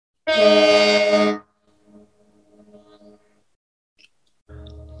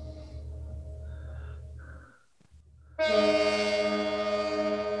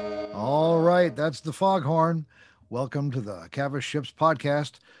All right, that's the foghorn. Welcome to the Cavas Ships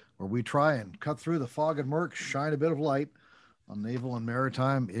podcast, where we try and cut through the fog and murk, shine a bit of light on naval and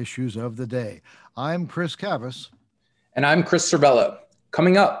maritime issues of the day. I'm Chris Cavas. And I'm Chris Cervello.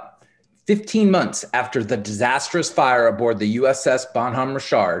 Coming up, 15 months after the disastrous fire aboard the USS Bonhomme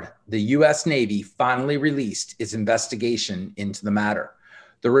Richard, the U.S. Navy finally released its investigation into the matter.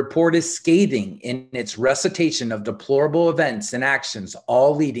 The report is scathing in its recitation of deplorable events and actions,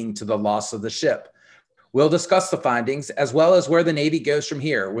 all leading to the loss of the ship. We'll discuss the findings, as well as where the Navy goes from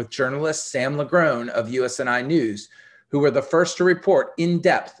here, with journalist Sam Lagrone of USNI News, who were the first to report in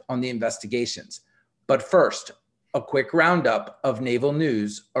depth on the investigations. But first, a quick roundup of naval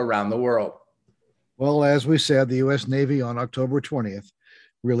news around the world. Well, as we said, the U.S. Navy on October 20th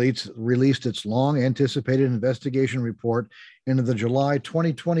released its long-anticipated investigation report into the July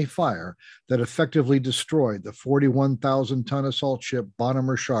 2020 fire that effectively destroyed the 41,000-ton assault ship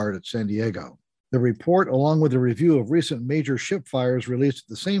Bonhomme Richard at San Diego. The report, along with a review of recent major ship fires released at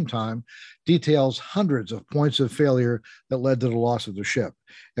the same time, details hundreds of points of failure that led to the loss of the ship.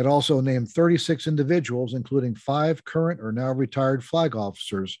 It also named 36 individuals, including 5 current or now retired flag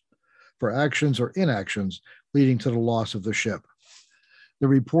officers, for actions or inactions leading to the loss of the ship. The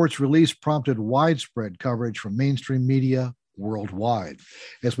report's release prompted widespread coverage from mainstream media worldwide.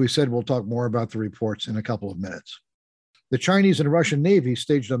 As we said, we'll talk more about the reports in a couple of minutes. The Chinese and Russian Navy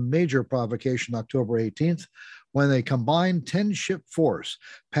staged a major provocation October 18th when a combined 10-ship force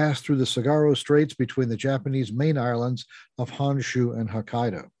passed through the Sagaro Straits between the Japanese main islands of Honshu and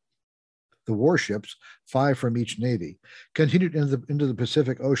Hokkaido. The warships, 5 from each navy, continued into the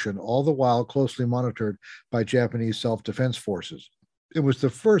Pacific Ocean, all the while closely monitored by Japanese self-defense forces. It was the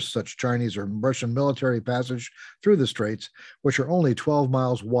first such Chinese or Russian military passage through the straits, which are only 12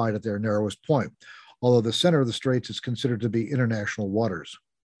 miles wide at their narrowest point, although the center of the straits is considered to be international waters.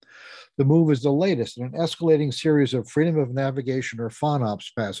 The move is the latest in an escalating series of freedom of navigation or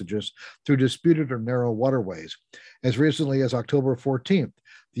FONOPS passages through disputed or narrow waterways. As recently as October 14th,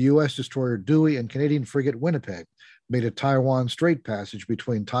 the U.S. destroyer Dewey and Canadian frigate Winnipeg made a Taiwan Strait passage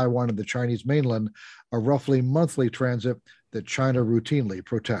between Taiwan and the Chinese mainland, a roughly monthly transit that China routinely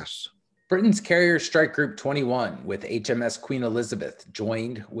protests. Britain's carrier Strike Group 21 with HMS Queen Elizabeth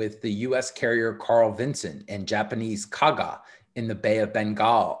joined with the U.S. carrier Carl Vinson and Japanese Kaga in the Bay of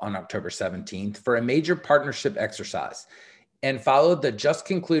Bengal on October 17th for a major partnership exercise, and followed the just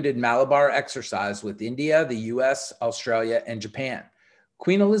concluded Malabar exercise with India, the U.S., Australia, and Japan.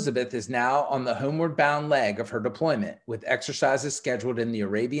 Queen Elizabeth is now on the homeward bound leg of her deployment, with exercises scheduled in the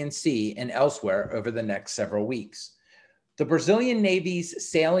Arabian Sea and elsewhere over the next several weeks. The Brazilian Navy's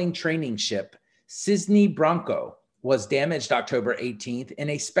sailing training ship, Cisne Branco, was damaged October 18th in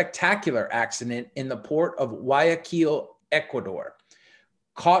a spectacular accident in the port of Guayaquil, Ecuador.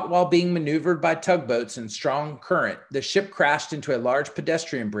 Caught while being maneuvered by tugboats in strong current, the ship crashed into a large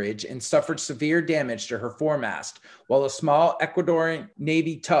pedestrian bridge and suffered severe damage to her foremast, while a small Ecuadorian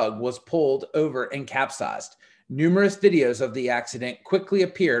Navy tug was pulled over and capsized. Numerous videos of the accident quickly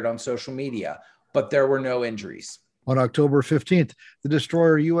appeared on social media, but there were no injuries. On October 15th, the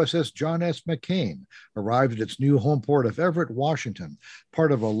destroyer USS John S. McCain arrived at its new home port of Everett, Washington,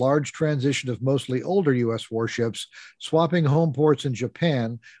 part of a large transition of mostly older U.S. warships, swapping home ports in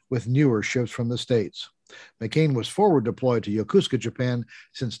Japan with newer ships from the States. McCain was forward deployed to Yokosuka, Japan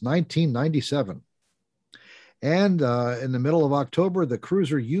since 1997. And in the middle of October, the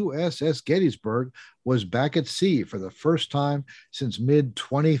cruiser USS Gettysburg was back at sea for the first time since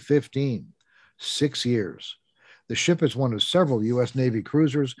mid-2015, 6 years. The ship is one of several U.S. Navy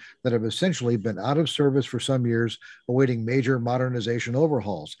cruisers that have essentially been out of service for some years, awaiting major modernization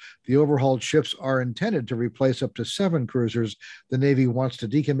overhauls. The overhauled ships are intended to replace up to 7 cruisers the Navy wants to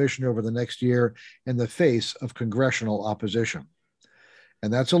decommission over the next year in the face of congressional opposition.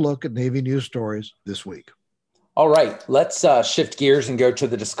 And that's a look at Navy news stories this week. All right, let's shift gears and go to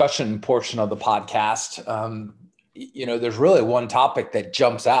the discussion portion of the podcast. There's really one topic that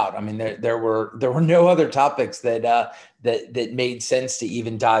jumps out. I mean, there were no other topics that made sense to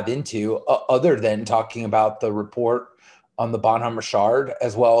even dive into, other than talking about the report on the Bonhomme Richard,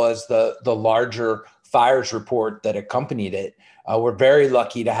 as well as the larger fires report that accompanied it. We're very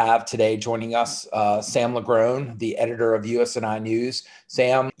lucky to have today joining us Sam LaGrone, the editor of USNI News.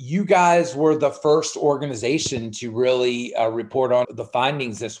 Sam, you guys were the first organization to really report on the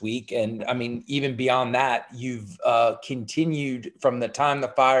findings this week. And I mean, even beyond that, you've continued from the time the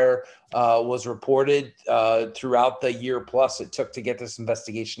fire was reported throughout the year plus it took to get this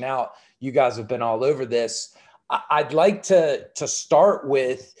investigation out. You guys have been all over this. I'd like to start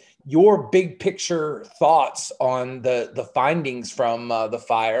with your big picture thoughts on the findings from the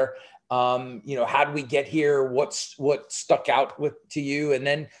fire. How did we get here? What stuck out to you? And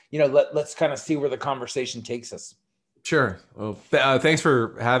then, let's kind of see where the conversation takes us. Sure. Well, thanks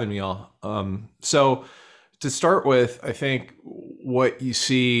for having me all. So to start with, I think what you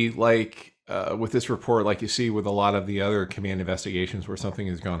see with this report, like you see with a lot of the other command investigations where something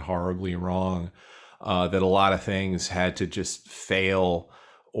has gone horribly wrong, that a lot of things had to just fail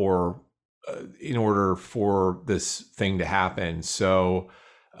or in order for this thing to happen. So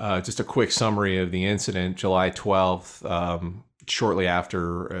just a quick summary of the incident. July 12th, shortly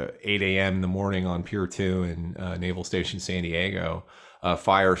after 8 a.m. in the morning on Pier 2 in Naval Station San Diego,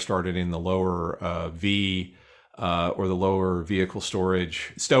 fire started in the lower V or the lower vehicle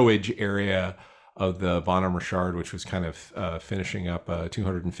stowage area of the Bonhomme Richard, which was kind of finishing up a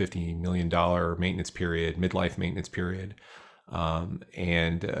 $250 million midlife maintenance period.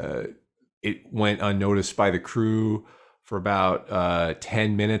 It went unnoticed by the crew for about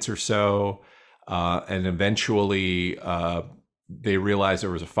 10 minutes or so. And eventually they realized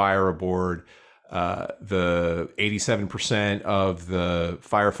there was a fire aboard. The 87% of the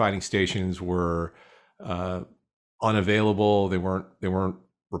firefighting stations were unavailable. They weren't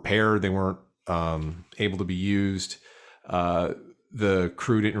repaired. They weren't able to be used. The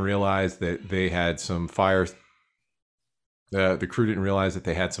crew didn't realize that they had some fire. The crew didn't realize that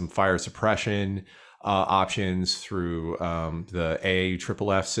they had some fire suppression options through the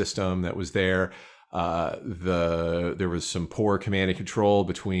AAFFF system that was there. There was some poor command and control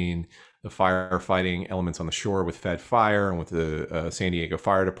between the firefighting elements on the shore with Fed Fire and with the San Diego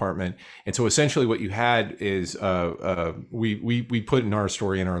Fire Department. And so essentially what you had is, we put in our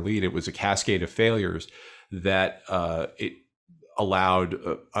story, in our lead, it was a cascade of failures that it allowed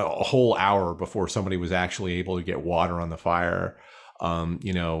a whole hour before somebody was actually able to get water on the fire.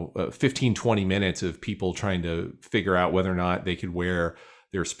 15, 20 minutes of people trying to figure out whether or not they could wear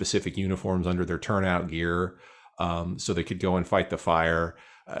their specific uniforms under their turnout gear, so they could go and fight the fire.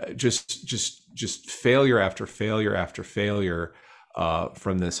 Just failure after failure after failure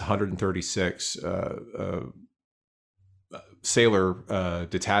from this 136 sailor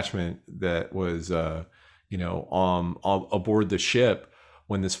detachment that was aboard the ship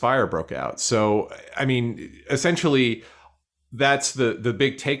when this fire broke out. So, I mean, essentially, that's the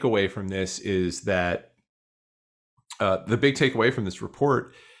big takeaway from this is that the big takeaway from this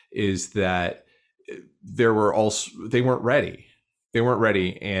report is that they weren't ready. They weren't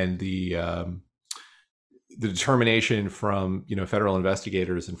ready, and the determination from federal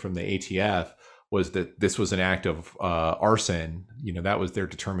investigators and from the ATF was that this was an act of arson. That was their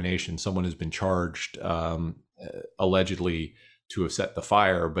determination. Someone has been charged allegedly to have set the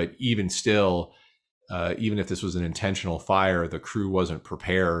fire, but even still, even if this was an intentional fire, the crew wasn't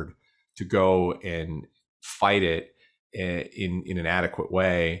prepared to go and fight it in an adequate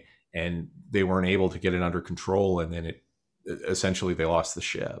way, and they weren't able to get it under control, and then essentially they lost the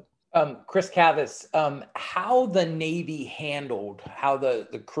ship. Chris Cavas, how the Navy handled, how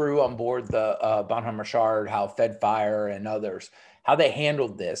the crew on board the Bonhomme Richard, how Fed Fire and others, how they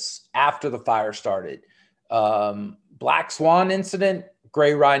handled this after the fire started. Black Swan incident,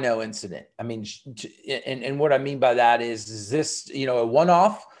 Gray Rhino incident. I mean, and what I mean by that is this, a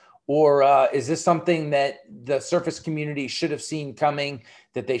one-off, or is this something that the surface community should have seen coming,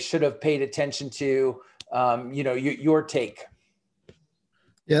 that they should have paid attention to? Your take.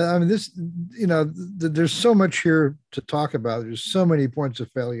 Yeah, I mean, there's so much here to talk about. There's so many points of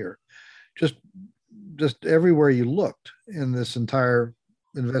failure, just everywhere you looked in this entire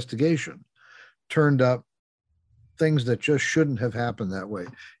investigation turned up things that just shouldn't have happened that way.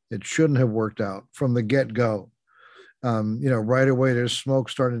 It shouldn't have worked out from the get-go. Right away, there's smoke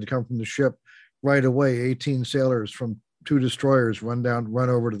starting to come from the ship. Right away, 18 sailors from 2 destroyers run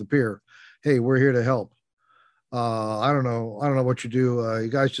over to the pier. Hey, we're here to help. I don't know what you do. You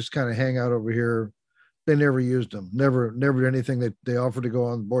guys just kind of hang out over here. They never used them. Never did anything. They offered to go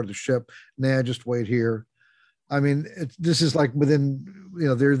on board the ship. Nah, just wait here. I mean, this is like within,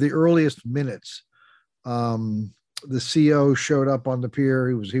 they're the earliest minutes. The CO showed up on the pier.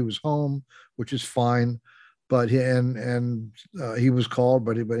 He was home, which is fine. but he was called,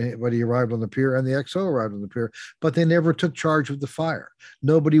 but he arrived on the pier, and the XO arrived on the pier, but they never took charge of the fire.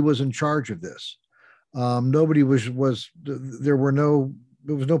 Nobody was in charge of this. Nobody was there was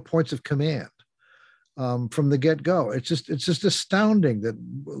no points of command from the get go. It's just astounding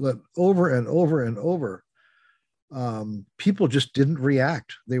that over and over and over, people just didn't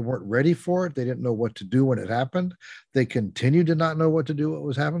react. They weren't ready for it. They didn't know what to do when it happened. They continued to not know what to do what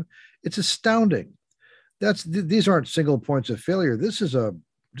was happening. It's astounding. These aren't single points of failure. This is a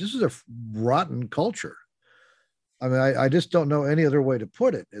rotten culture. I mean, I just don't know any other way to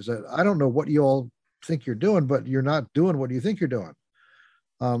put it. Is that I don't know what you all think you're doing, but you're not doing what you think you're doing.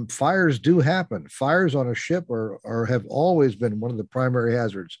 Fires do happen. Fires on a ship are have always been one of the primary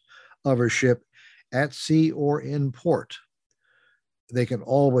hazards of a ship at sea or in port. They can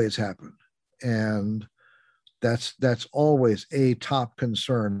always happen, and that's always a top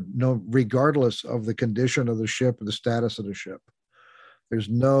concern, no, regardless of the condition of the ship or the status of the ship. There's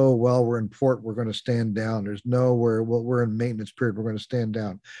no, well, we're in port, we're going to stand down. There's no, we're in maintenance period, we're going to stand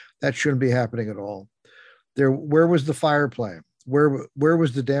down. That shouldn't be happening at all. Where was the fire plane? Where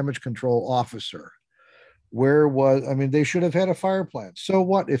was the damage control officer? They should have had a fire plan. So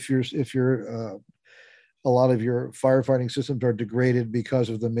what if a lot of your firefighting systems are degraded because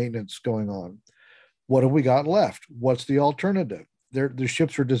of the maintenance going on? What have we got left? What's the alternative? The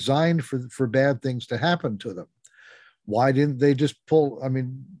ships are designed for bad things to happen to them. Why didn't they just pull? I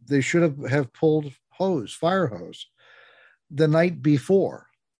mean, they should have pulled fire hose the night before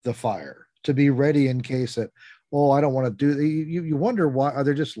the fire to be ready in case that, I don't want to do. You wonder why. Are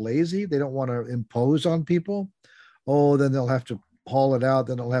they just lazy? They don't want to impose on people. Then they'll have to haul it out.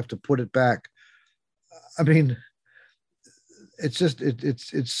 Then they'll have to put it back. I mean, it's just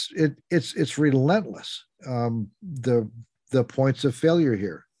it's relentless. The points of failure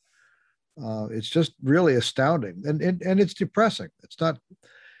here. It's just really astounding, and it's depressing.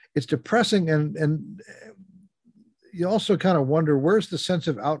 It's depressing, and you also kind of wonder, where's the sense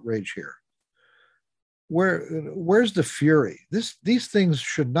of outrage here? Where's the fury? These things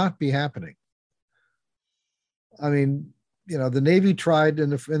should not be happening. I mean, the Navy tried in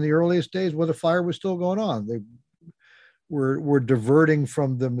the earliest days when the fire was still going on. They were diverting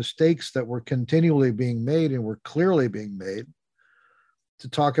from the mistakes that were continually being made and were clearly being made to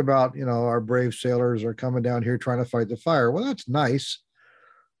talk about, our brave sailors are coming down here trying to fight the fire. Well, that's nice,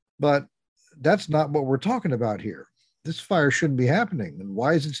 but that's not what we're talking about here. This fire shouldn't be happening. And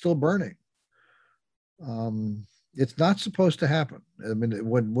why is it still burning? It's not supposed to happen. I mean,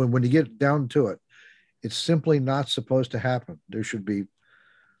 when you get down to it, it's simply not supposed to happen. There should be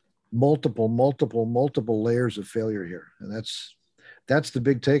multiple layers of failure here. And that's the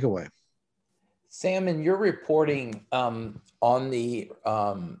big takeaway. Sam, in your reporting on the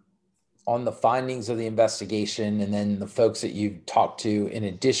findings of the investigation, and then the folks that you've talked to in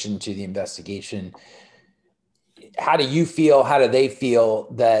addition to the investigation, how do they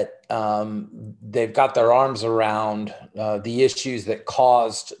feel that they've got their arms around the issues that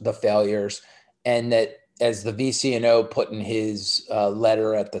caused the failures, and that, as the VCNO put in his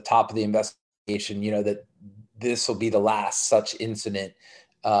letter at the top of the investigation, that this will be the last such incident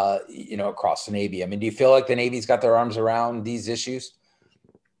across the Navy? I mean, do you feel like the Navy's got their arms around these issues?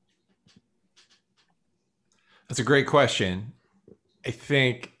 That's a great question. I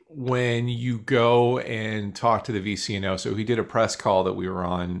think when you go and talk to the VCNO, so he did a press call that we were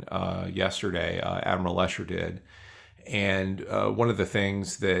on yesterday, Admiral Lesher did. And one of the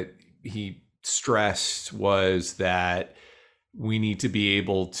things that he stressed was that we need to be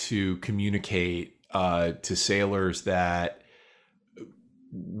able to communicate to sailors that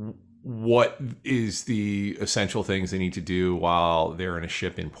what is the essential things they need to do while they're in a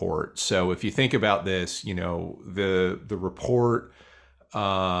ship in port. So if you think about this, the report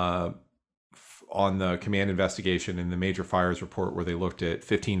on the command investigation and the major fires report, where they looked at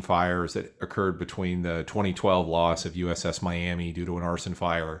 15 fires that occurred between the 2012 loss of USS Miami due to an arson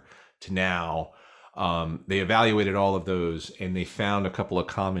fire to now, they evaluated all of those, and they found a couple of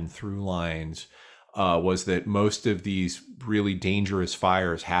common through lines. Was that most of these really dangerous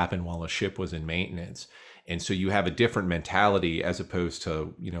fires happen while a ship was in maintenance. And so you have a different mentality, as opposed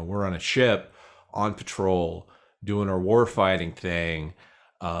to, we're on a ship on patrol doing our war fighting thing,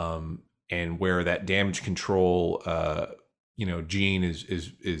 and where that damage control, gene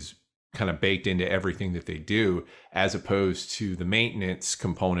is kind of baked into everything that they do, as opposed to the maintenance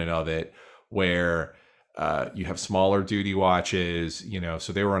component of it, where you have smaller duty watches,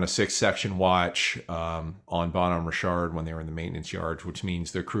 so they were on a 6-section watch on Bonhomme Richard when they were in the maintenance yard, which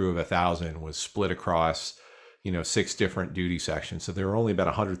means their crew of 1,000 was split across 6 different duty sections. So there were only about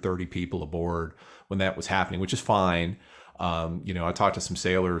 130 people aboard when that was happening, which is fine. I talked to some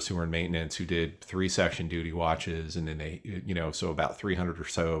sailors who were in maintenance who did 3-section duty watches, and then they, so about 300 or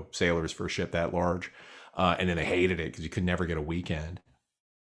so sailors for a ship that large. And then they hated it because you could never get a weekend.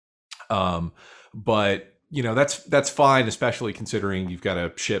 But that's fine, especially considering you've got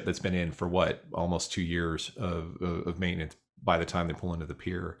a ship that's been in for almost 2 years of maintenance by the time they pull into the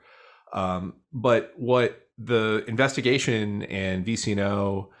pier. But what the investigation and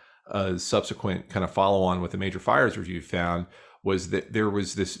VCNO subsequent kind of follow on with the major fires review found was that there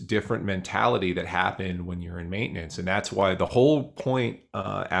was this different mentality that happened when you're in maintenance. And that's why the whole point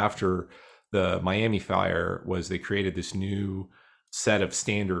after the Miami fire was they created this new set of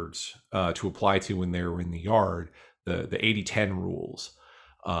standards to apply to when they were in the yard, the 80-10 rules.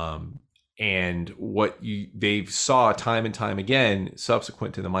 And what they they time and time again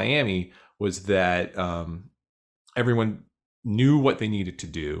subsequent to the Miami was that everyone knew what they needed to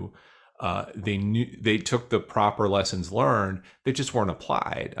do. They took the proper lessons learned. They just weren't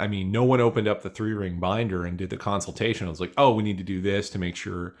applied. I mean, no one opened up the 3-ring binder and did the consultation. It was like, oh, we need to do this to make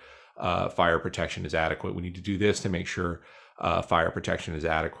sure fire protection is adequate. We need to do this to make sure fire protection is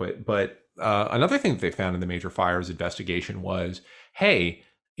adequate. But another thing that they found in the major fires investigation was, hey,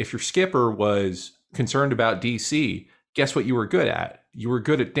 if your skipper was concerned about DC, guess what you were good at? You were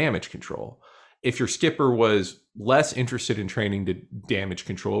good at damage control. If your skipper was less interested in training to damage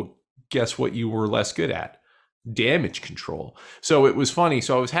control, guess what you were less good at? Damage control. So it was funny.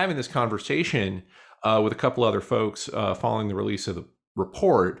 So I was having this conversation with a couple other folks following the release of the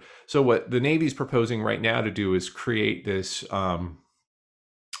report. So what the Navy's proposing right now to do is create this, I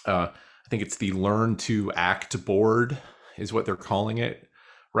think it's the Learn to Act Board is what they're calling it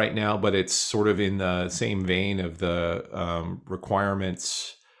right now, but it's sort of in the same vein of the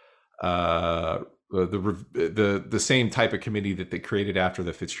requirements, the same type of committee that they created after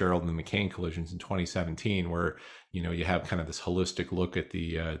the Fitzgerald and the McCain collisions in 2017, where you have kind of this holistic look at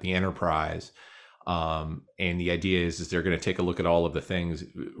the enterprise, and the idea is they're going to take a look at all of the things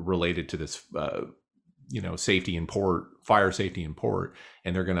related to this safety in port, fire safety in port,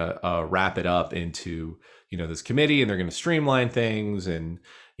 and they're going to wrap it up into this committee, and they're going to streamline things. And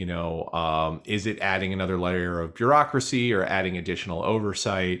is it adding another layer of bureaucracy or adding additional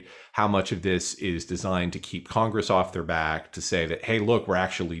oversight? How much of this is designed to keep Congress off their back to say that, hey, look, we're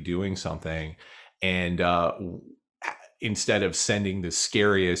actually doing something, and instead of sending the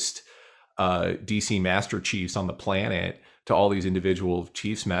scariest DC Master Chiefs on the planet to all these individual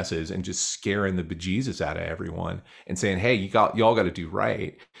chiefs messes and just scaring the bejesus out of everyone and saying, hey, y'all got to do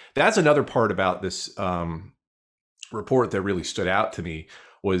right. That's another part about this report that really stood out to me,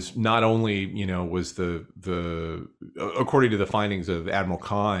 was not only, was the according to the findings of Admiral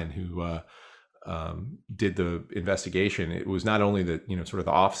Khan, who did the investigation, it was not only that, sort of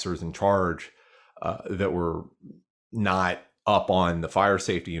the officers in charge that were not up on the fire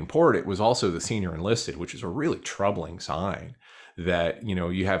safety in port, it was also the senior enlisted, which is a really troubling sign that,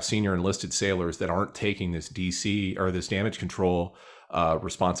 you have senior enlisted sailors that aren't taking this DC or this damage control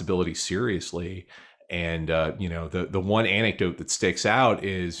responsibility seriously. And, the one anecdote that sticks out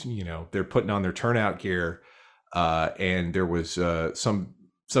is, they're putting on their turnout gear and there was some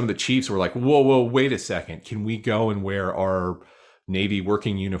of the chiefs were like, whoa, wait a second. Can we go and wear our Navy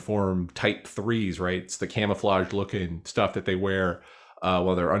working uniform type 3s, right? It's the camouflage looking stuff that they wear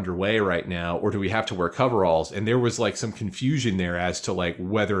while they're underway right now, or do we have to wear coveralls? And there was like some confusion there as to like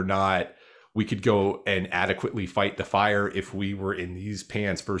whether or not we could go and adequately fight the fire if we were in these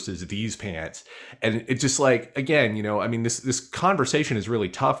pants versus these pants. And it's just like, again, this conversation is really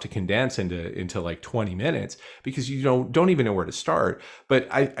tough to condense into like 20 minutes because you don't even know where to start. But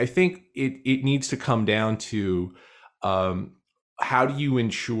I think it needs to come down to how do you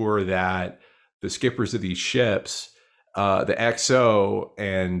ensure that the skippers of these ships, the XO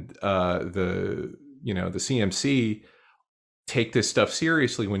and the CMC take this stuff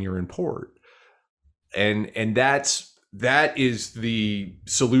seriously when you're in port? And that is the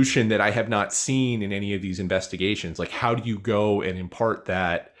solution that I have not seen in any of these investigations. Like, how do you go and impart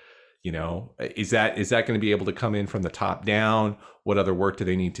that? Is that going to be able to come in from the top down? What other work do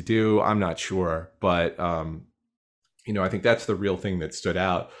they need to do? I'm not sure, but I think that's the real thing that stood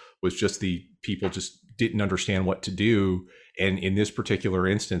out, was just the people just didn't understand what to do. And in this particular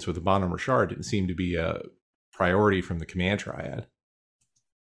instance with the Bonhomme Richard, didn't seem to be a priority from the command triad.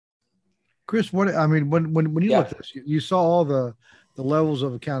 Chris, when you look at this, you saw all the levels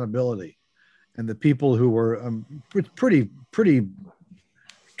of accountability and the people who were pretty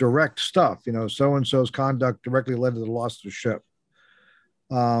direct stuff. So-and-so's conduct directly led to the loss of the ship.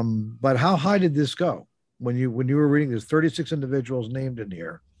 But how high did this go? when you were reading, there's 36 individuals named in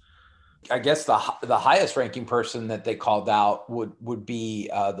here. I guess the highest ranking person that they called out would be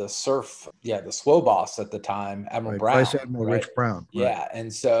the SWO boss at the time, Admiral Brown, Vice Admiral right? Rich Brown. Yeah,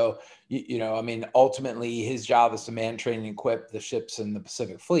 and so I mean, ultimately, his job is to man, train, and equip the ships in the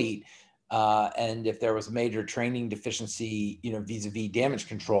Pacific Fleet. And if there was a major training deficiency, vis-a-vis damage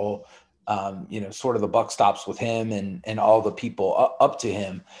control, sort of the buck stops with him and all the people up to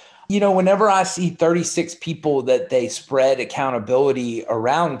him. Whenever I see 36 people that they spread accountability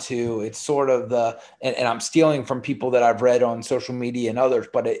around to, it's sort of and I'm stealing from people that I've read on social media and others,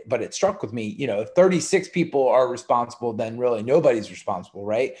 but it struck with me, if 36 people are responsible, then really nobody's responsible,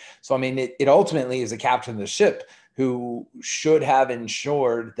 right? So, I mean, it ultimately is the captain of the ship who should have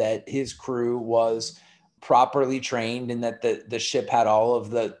ensured that his crew was properly trained and that the ship had all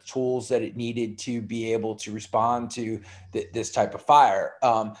of the tools that it needed to be able to respond to this type of fire.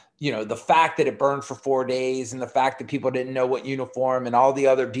 The fact that it burned for 4 days and the fact that people didn't know what uniform and all the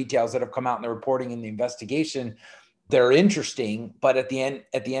other details that have come out in the reporting and the investigation, they're interesting. But at the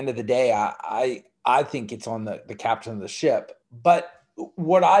end of the day, I think it's on the captain of the ship. But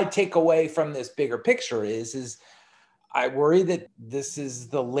what I take away from this bigger picture is I worry that this is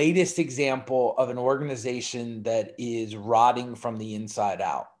the latest example of an organization that is rotting from the inside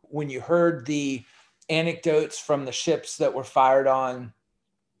out. When you heard the anecdotes from the ships that were fired on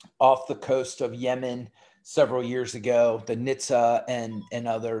off the coast of Yemen several years ago, the Nitsa and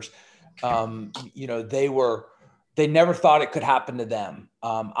others, they never thought it could happen to them.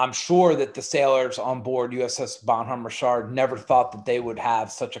 I'm sure that the sailors on board USS Bonhomme Richard never thought that they would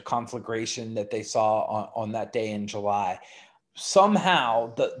have such a conflagration that they saw on that day in July.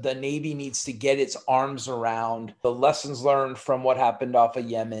 Somehow the Navy needs to get its arms around the lessons learned from what happened off of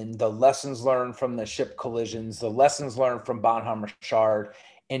Yemen, the lessons learned from the ship collisions, the lessons learned from Bonhomme Richard,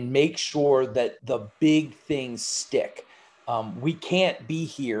 and make sure that the big things stick. We can't be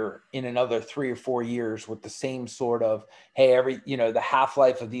here in another 3 or 4 years with the same sort of, hey, the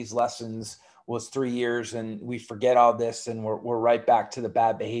half-life of these lessons was 3 years and we forget all this and we're right back to the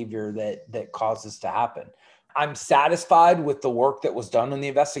bad behavior that caused this to happen. I'm satisfied with the work that was done in the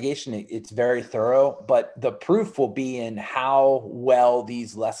investigation. It's very thorough, but the proof will be in how well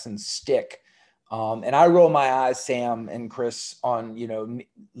these lessons stick. And I roll my eyes, Sam and Chris, on,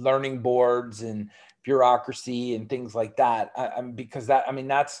 learning boards and bureaucracy and things like that. Because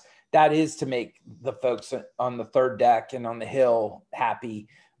that is to make the folks on the third deck and on the Hill happy.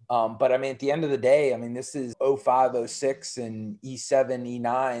 But I mean, at the end of the day, this is 05, 06 and E7,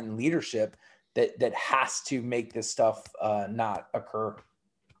 E9 leadership that has to make this stuff not occur.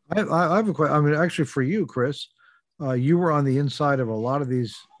 I have a question. Actually, for you, Chris, you were on the inside of a lot of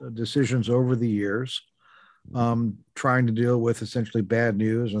these decisions over the years, trying to deal with essentially bad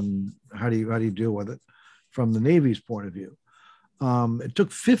news and how do you deal with it from the Navy's point of view. It took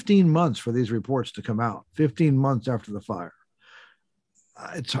 15 months for these reports to come out, 15 months after the fire.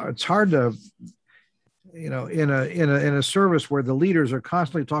 It's hard to, in a service where the leaders are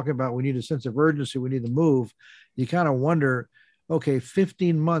constantly talking about we need a sense of urgency, we need to move. You kind of wonder, okay,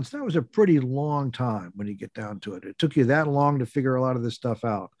 15 months, that was a pretty long time when you get down to it. It took you that long to figure a lot of this stuff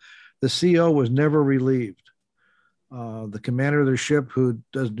out. The CO was never relieved. The commander of the ship, who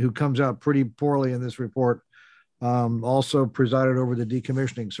comes out pretty poorly in this report, also presided over the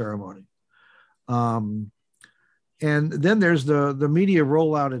decommissioning ceremony. And then there's the media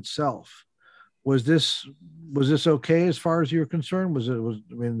rollout itself. Was this okay as far as you're concerned?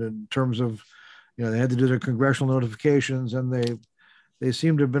 In terms of, they had to do their congressional notifications, and they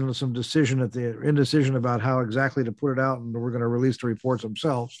seemed to have been some indecision about how exactly to put it out, and we're going to release the reports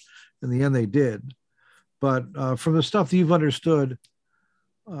themselves. In the end, they did. But from the stuff that you've understood,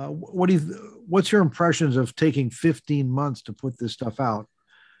 what's your impressions of taking 15 months to put this stuff out,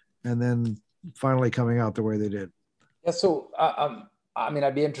 and then finally coming out the way they did? Yeah. So,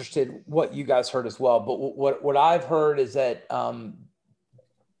 I'd be interested what you guys heard as well. But what I've heard is that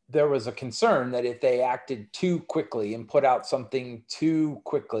there was a concern that if they acted too quickly and put out something too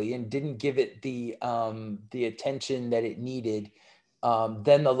quickly and didn't give it the attention that it needed,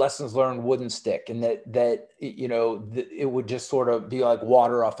 then the lessons learned wouldn't stick, and that it would just sort of be like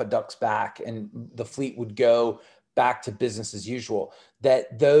water off a duck's back, and the fleet would go back to business as usual.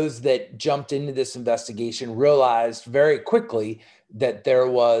 That those that jumped into this investigation realized very quickly that there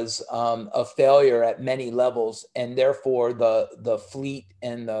was a failure at many levels, and therefore the fleet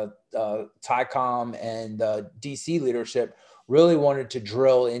and the TICOM and the DC leadership really wanted to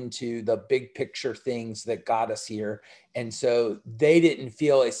drill into the big picture things that got us here. And so they didn't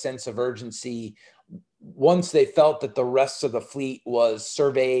feel a sense of urgency once they felt that the rest of the fleet was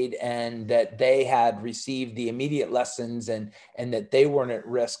surveyed and that they had received the immediate lessons and that they weren't at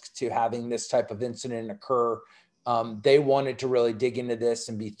risk to having this type of incident occur, they wanted to really dig into this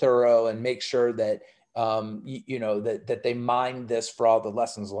and be thorough and make sure that that they mined this for all the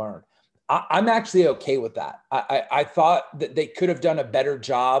lessons learned. I'm actually okay with that. I thought that they could have done a better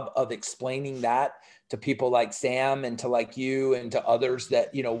job of explaining that to people like Sam and to like you and to others,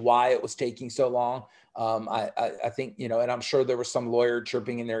 that, why it was taking so long. I think, and I'm sure there was some lawyer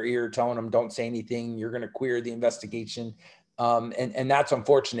chirping in their ear telling them, don't say anything, you're going to queer the investigation. And that's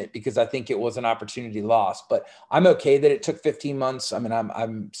unfortunate, because I think it was an opportunity lost. But I'm okay that it took 15 months. I mean,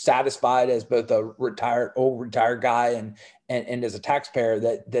 I'm satisfied as both a retired guy and as a taxpayer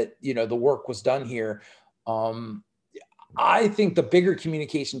that the work was done here. I think the bigger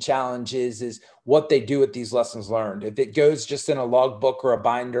communication challenge is what they do with these lessons learned. If it goes just in a logbook or a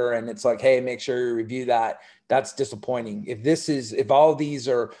binder and it's like, hey, make sure you review that, that's disappointing. If all these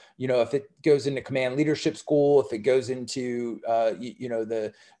are, if it goes into command leadership school, if it goes into,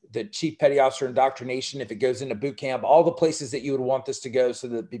 the chief petty officer indoctrination, if it goes into boot camp, all the places that you would want this to go so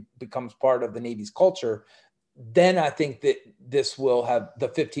that it becomes part of the Navy's culture, then I think that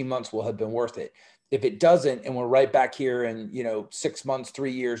the 15 months will have been worth it. If it doesn't, and we're right back here in 6 months,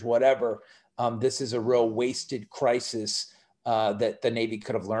 3 years, whatever, this is a real wasted crisis that the Navy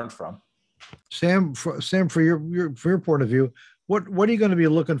could have learned from. Sam, for your point of view, what are you going to be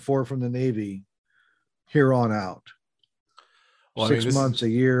looking for from the Navy here on out? Well, 6 months, a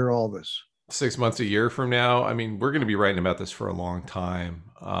year, all this. 6 months, a year from now, I mean, we're going to be writing about this for a long time,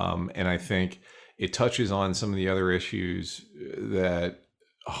 and I think it touches on some of the other issues that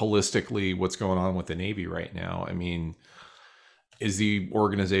holistically what's going on with the Navy right now. I mean, is the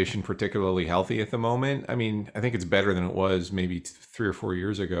organization particularly healthy at the moment? I mean, I think it's better than it was maybe 3 or 4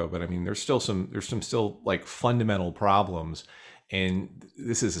 years ago, but I mean, there's some like fundamental problems. And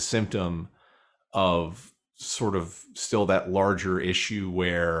this is a symptom of sort of still that larger issue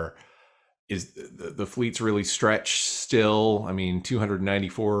where is the fleet's really stretched still. I mean,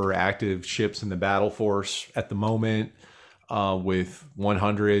 294 active ships in the battle force at the moment. With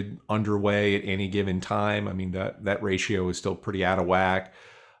 100 underway at any given time. I mean, that ratio is still pretty out of whack.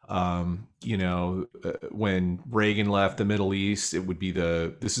 When Reagan left the Middle East,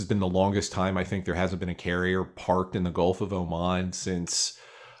 this has been the longest time I think there hasn't been a carrier parked in the Gulf of Oman since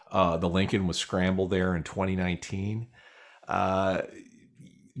the Lincoln was scrambled there in 2019.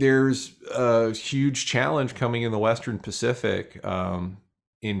 There's a huge challenge coming in the Western Pacific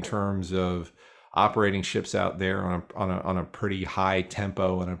in terms of operating ships out there on a pretty high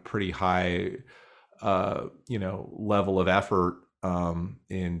tempo and a pretty high level of effort, I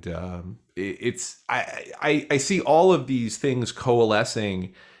see all of these things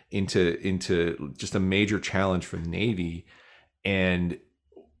coalescing into just a major challenge for the Navy. And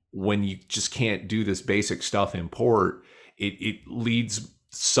when you just can't do this basic stuff in port, it leads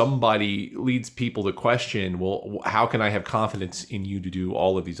people to question, well, how can I have confidence in you to do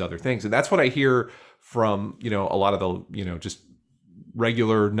all of these other things? And that's what I hear from, a lot of the, just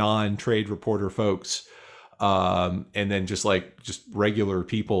regular non-trade reporter folks. And then just regular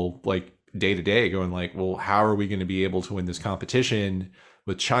people like day to day going like, well, how are we going to be able to win this competition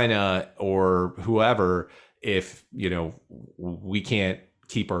with China or whoever if, we can't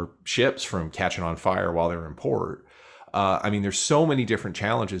keep our ships from catching on fire while they're in port? I mean, there's so many different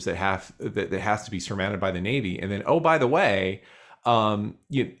challenges that has to be surmounted by the Navy. And then, oh, by the way,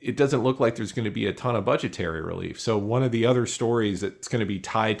 it doesn't look like there's going to be a ton of budgetary relief. So one of the other stories that's going to be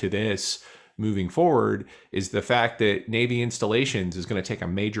tied to this moving forward is the fact that Navy installations is going to take a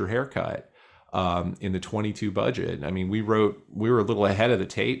major haircut in the 22 budget. I mean, we were a little ahead of the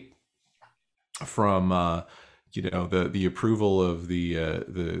tape from the approval of the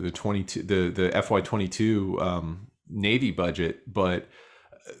FY22 Navy budget, but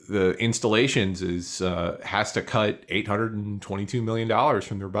the installations has to cut $822 million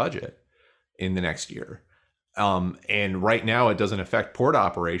from their budget in the next year. And right now it doesn't affect port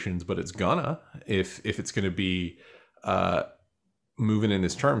operations, but it's gonna if it's going to be moving in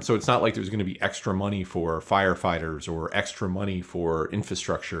this term. So it's not like there's going to be extra money for firefighters or extra money for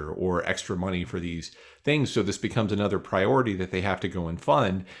infrastructure or extra money for these things. So this becomes another priority that they have to go and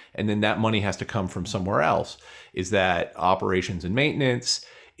fund. And then that money has to come from somewhere else. Is that operations and maintenance?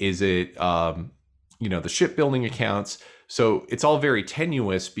 Is it, the shipbuilding accounts? So it's all very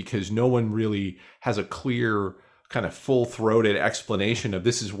tenuous because no one really has a clear kind of full-throated explanation of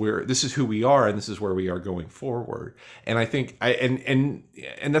this is who we are and this is where we are going forward. And I think and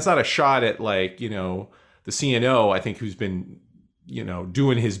that's not a shot at the CNO, I think, who's been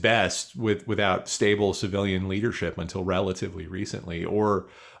doing his best without stable civilian leadership until relatively recently, or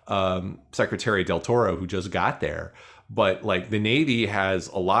Secretary Del Toro, who just got there. But like the Navy has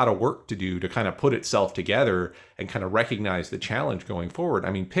a lot of work to do to kind of put itself together and kind of recognize the challenge going forward.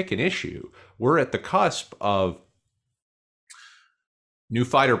 I mean, pick an issue. We're at the cusp of new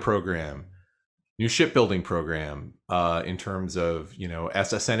fighter program, new shipbuilding program, in terms of,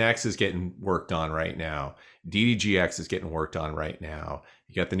 SSNX is getting worked on right now. DDGX is getting worked on right now.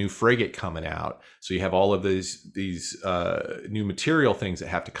 You got the new frigate coming out. So you have all of these new material things that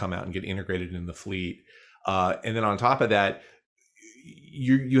have to come out and get integrated in the fleet. And then on top of that,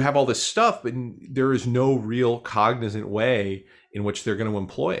 you have all this stuff, but there is no real cognizant way in which they're going to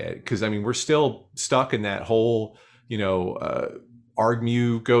employ it. Because I mean, we're still stuck in that whole,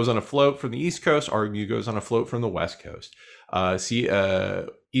 ARGMU goes on a float from the East Coast, ARGMU goes on a float from the West Coast.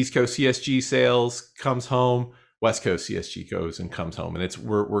 East Coast CSG sales comes home, West Coast CSG goes and comes home, and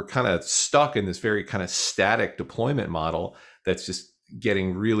we're kind of stuck in this very kind of static deployment model that's just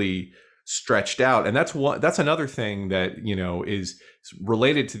getting really stretched out. And that's another thing that is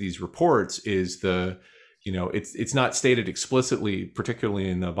related to these reports is it's not stated explicitly, particularly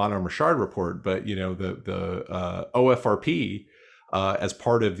in the von Orme-Richard report, but the OFRP as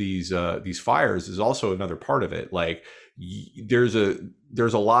part of these fires is also another part of it. Like there's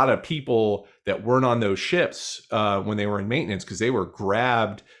a lot of people that weren't on those ships when they were in maintenance because they were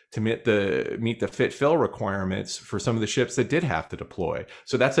grabbed to meet the fit fill requirements for some of the ships that did have to deploy.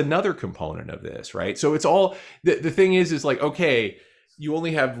 So that's another component of this, right? So it's all the thing is like, okay, you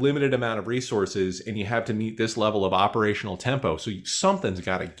only have limited amount of resources and you have to meet this level of operational tempo. So something's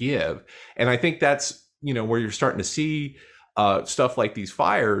got to give. And I think that's, where you're starting to see stuff like these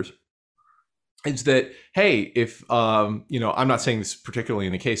fires. Is that, hey, if, I'm not saying this particularly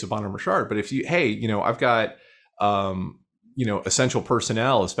in the case of von Orme-Richard, but if I've got, essential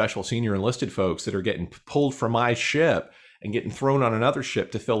personnel, special senior enlisted folks that are getting pulled from my ship and getting thrown on another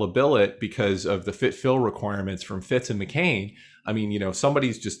ship to fill a billet because of the fit fill requirements from Fitz and McCain. I mean,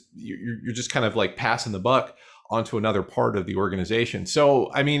 somebody's you're just kind of like passing the buck onto another part of the organization.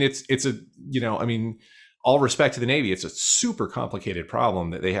 So, I mean, all respect to the Navy, it's a super complicated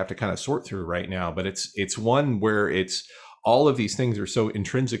problem that they have to kind of sort through right now. But it's one where it's all of these things are so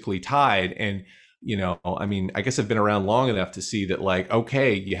intrinsically tied. And, I guess I've been around long enough to see that, like,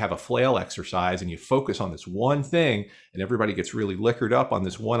 okay, you have a flail exercise and you focus on this one thing and everybody gets really liquored up on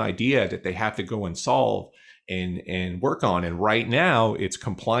this one idea that they have to go and solve and work on. And right now it's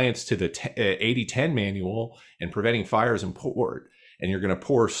compliance to the 80-10 manual and preventing fires in port. And you're going to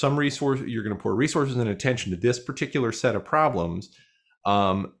pour resources and attention to this particular set of problems.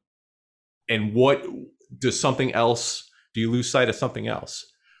 And what does something else, do you lose sight of something else?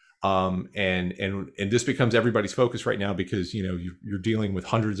 And this becomes everybody's focus right now because, you're dealing with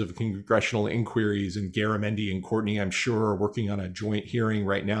hundreds of congressional inquiries, and Garamendi and Courtney, I'm sure, are working on a joint hearing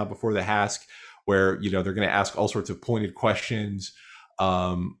right now before the HASC where, they're going to ask all sorts of pointed questions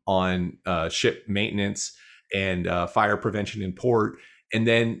on ship maintenance and fire prevention in port. And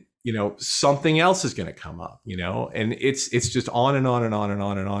then, something else is going to come up, and it's just on and on and on and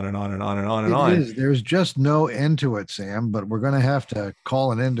on and on and on and on and on and on. There's just no end to it, Sam, but we're going to have to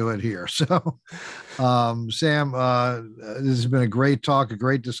call an end to it here. So, Sam, this has been a great talk, a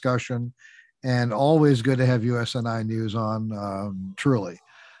great discussion, and always good to have USNI News on, truly.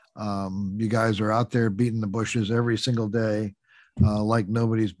 You guys are out there beating the bushes every single day like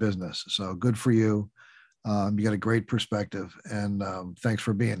nobody's business. So good for you. You got a great perspective, and thanks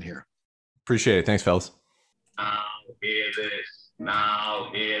for being here. Appreciate it. Thanks, fellas. Now hear this. Now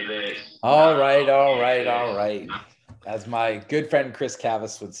hear this. All right. As my good friend Chris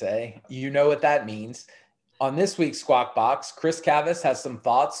Cavas would say, you know what that means. On this week's Squawk Box, Chris Cavas has some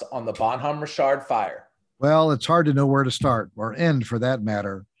thoughts on the von Orme-Richard fire. Well, it's hard to know where to start, or end for that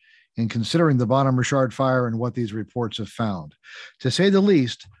matter, in considering the von Orme-Richard fire and what these reports have found. To say the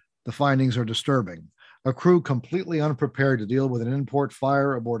least, the findings are disturbing. A crew completely unprepared to deal with an in-port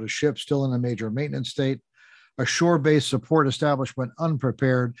fire aboard a ship still in a major maintenance state, a shore-based support establishment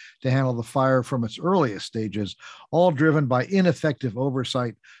unprepared to handle the fire from its earliest stages, all driven by ineffective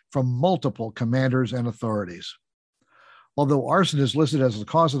oversight from multiple commanders and authorities. Although arson is listed as the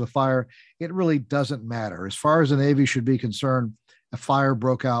cause of the fire, it really doesn't matter. As far as the Navy should be concerned, a fire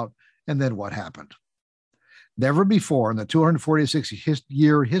broke out, and then what happened? Never before in the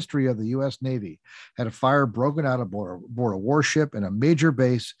 246-year history of the U.S. Navy had a fire broken out aboard a warship in a major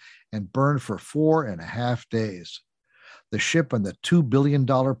base and burned for 4.5 days. The ship and the $2 billion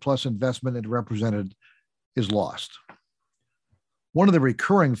plus investment it represented is lost. One of the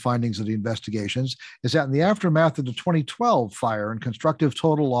recurring findings of the investigations is that in the aftermath of the 2012 fire and constructive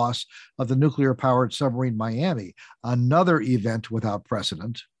total loss of the nuclear-powered submarine Miami, another event without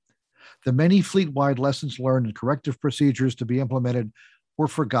precedent, the many fleet-wide lessons learned and corrective procedures to be implemented were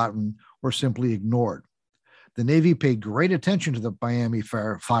forgotten or simply ignored. The Navy paid great attention to the Miami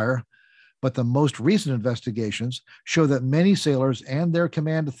fire, but the most recent investigations show that many sailors and their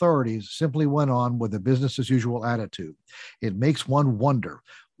command authorities simply went on with a business-as-usual attitude. It makes one wonder,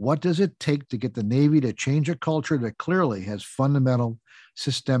 what does it take to get the Navy to change a culture that clearly has fundamental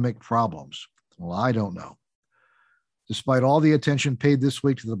systemic problems? Well, I don't know. Despite all the attention paid this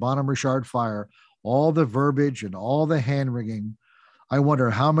week to the Bonhomme Richard fire, all the verbiage and all the hand-wringing, I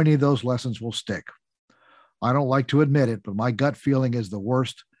wonder how many of those lessons will stick. I don't like to admit it, but my gut feeling is the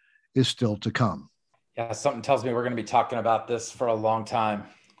worst is still to come. Yeah, something tells me we're going to be talking about this for a long time.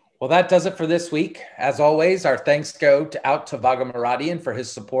 Well, that does it for this week. As always, our thanks go out to Vago Muradian for his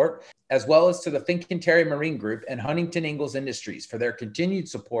support, as well as to the Fincantieri Marine Group and Huntington Ingalls Industries for their continued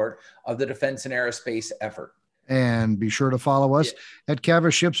support of the defense and aerospace effort. And be sure to follow us at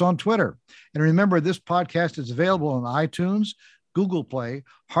Cavas Ships on Twitter. And remember, this podcast is available on iTunes, Google Play,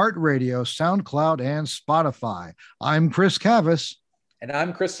 Heart Radio, SoundCloud, and Spotify. I'm Chris Cavas. And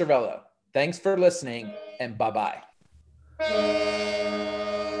I'm Chris Cervello. Thanks for listening, and bye-bye.